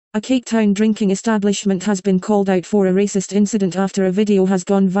A Cape Town drinking establishment has been called out for a racist incident after a video has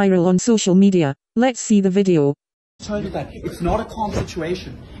gone viral on social media. Let's see the video. Tell you that it's not a calm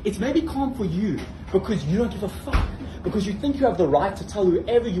situation. It's maybe calm for you because you don't give a fuck. Because you think you have the right to tell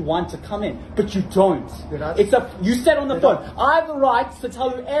whoever you want to come in, but you don't. You said on the phone, I have the right to tell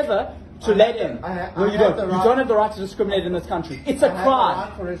whoever to let in. No, you don't. You don't have the right to discriminate in this country. It's a crime. I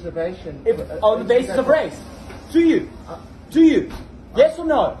have the right for reservation. On the basis of race. Do you? Do you? Yes or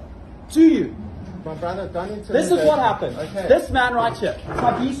no? Do you? My brother, don't This is what happened. Okay. This man right here,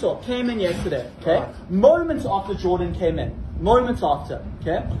 Tabiso, came in yesterday, okay? Right. Moments after Jordan came in. Moments after,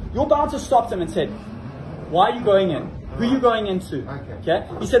 okay? Your bouncer stopped him and said, why are you going in? Who are you going into? Okay.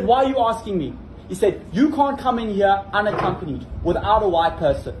 He said, why are you asking me? He said, you can't come in here unaccompanied without a white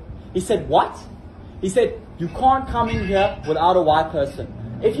person. He said, what? He said, you can't come in here without a white person.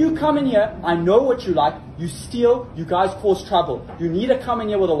 If you come in here, I know what you like. You steal, you guys cause trouble. You need to come in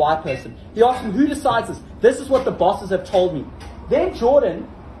here with a white person. He asked him, who decides this? This is what the bosses have told me. Then Jordan,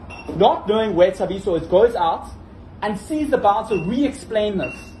 not knowing where Tabiso is, goes out and sees the bouncer re-explain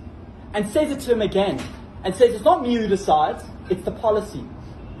this and says it to him again. And says, it's not me who decides, it's the policy.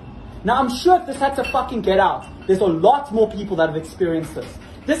 Now, I'm sure if this had to fucking get out, there's a lot more people that have experienced this.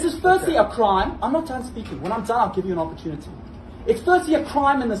 This is firstly a crime. I'm not done speaking. When I'm done, I'll give you an opportunity. It's firstly a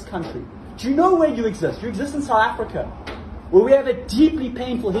crime in this country. Do you know where you exist? You exist in South Africa, where we have a deeply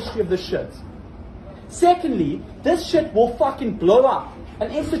painful history of this shit. Secondly, this shit will fucking blow up. An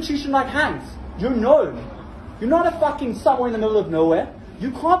institution like Hanks, you're known. You're not a fucking somewhere in the middle of nowhere.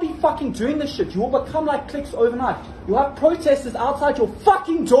 You can't be fucking doing this shit. You will become like clicks overnight. You'll have protesters outside your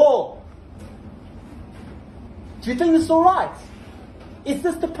fucking door. Do you think this is alright? Is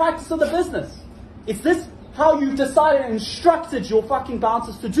this the practice of the business? Is this how you've decided and instructed your fucking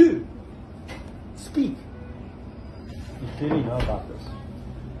bouncers to do? Speak. You clearly know about this.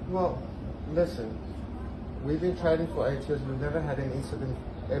 Well, listen. We've been trading for 8 years. We've never had an incident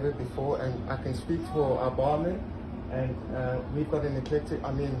ever before, and I can speak for our barman. And we've got an eclectic,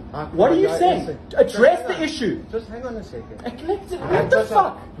 what are you saying? Address the issue. Just hang on a second. Eclectic? What the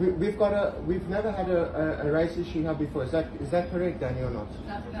fuck? We've never had a race issue here before. Is that correct, Danny, or not?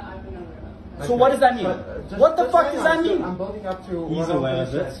 Nothing that I've been aware of. So what does that mean? What the fuck does that mean? I'm building up to... He's aware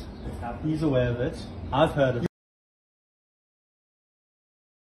of it. He's aware of it. I've heard of it.